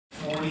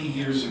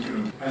years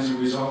ago, as a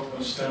result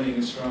of studying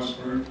in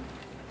Strasberg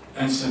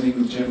and studying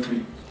with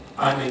Geoffrey,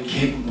 I'm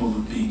incapable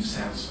of being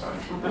satisfied.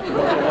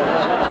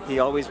 He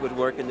always would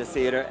work in the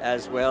theater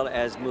as well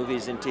as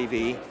movies and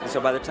TV. And so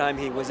by the time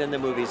he was in the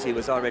movies, he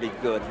was already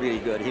good, really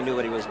good. He knew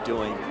what he was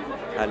doing.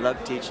 I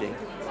love teaching,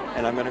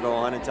 and I'm going to go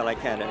on until I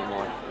can't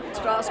anymore.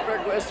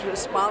 Strasberg was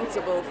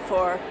responsible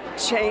for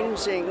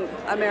changing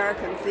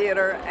American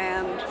theater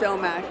and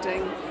film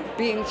acting.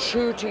 Being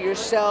true to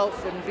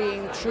yourself and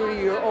being true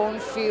to your own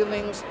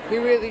feelings, he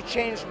really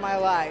changed my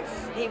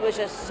life. He was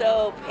just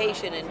so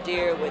patient and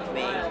dear with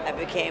me. I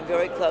became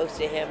very close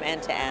to him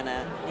and to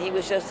Anna. He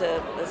was just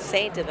a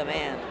saint of a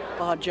man.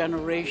 Our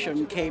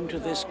generation came to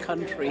this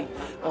country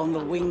on the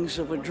wings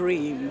of a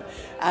dream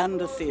and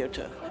a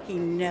theater. He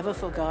never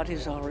forgot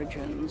his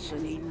origins,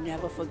 and he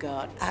never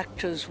forgot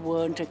actors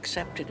weren't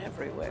accepted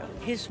everywhere.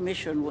 His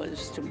mission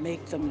was to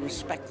make them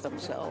respect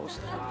themselves,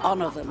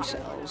 honor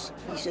themselves.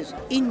 He says,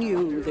 in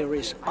you there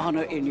is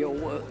honor in your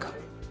work.